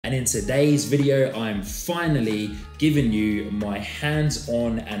And in today's video, I'm finally giving you my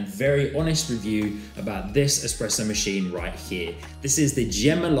hands-on and very honest review about this espresso machine right here. This is the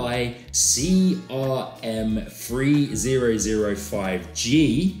Gemilai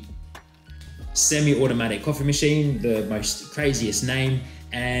CRM3005G semi-automatic coffee machine, the most craziest name.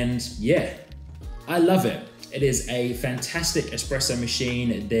 And yeah, I love it. It is a fantastic espresso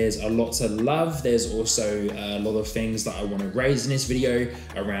machine. There's a lot to love. There's also a lot of things that I want to raise in this video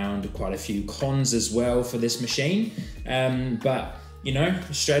around quite a few cons as well for this machine. But you know,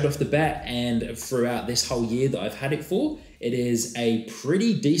 straight off the bat and throughout this whole year that I've had it for, it is a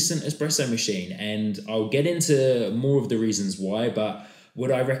pretty decent espresso machine. And I'll get into more of the reasons why, but would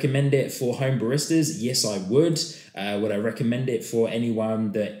I recommend it for home baristas? Yes, I would. Would I recommend it for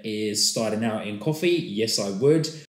anyone that is starting out in coffee? Yes, I would.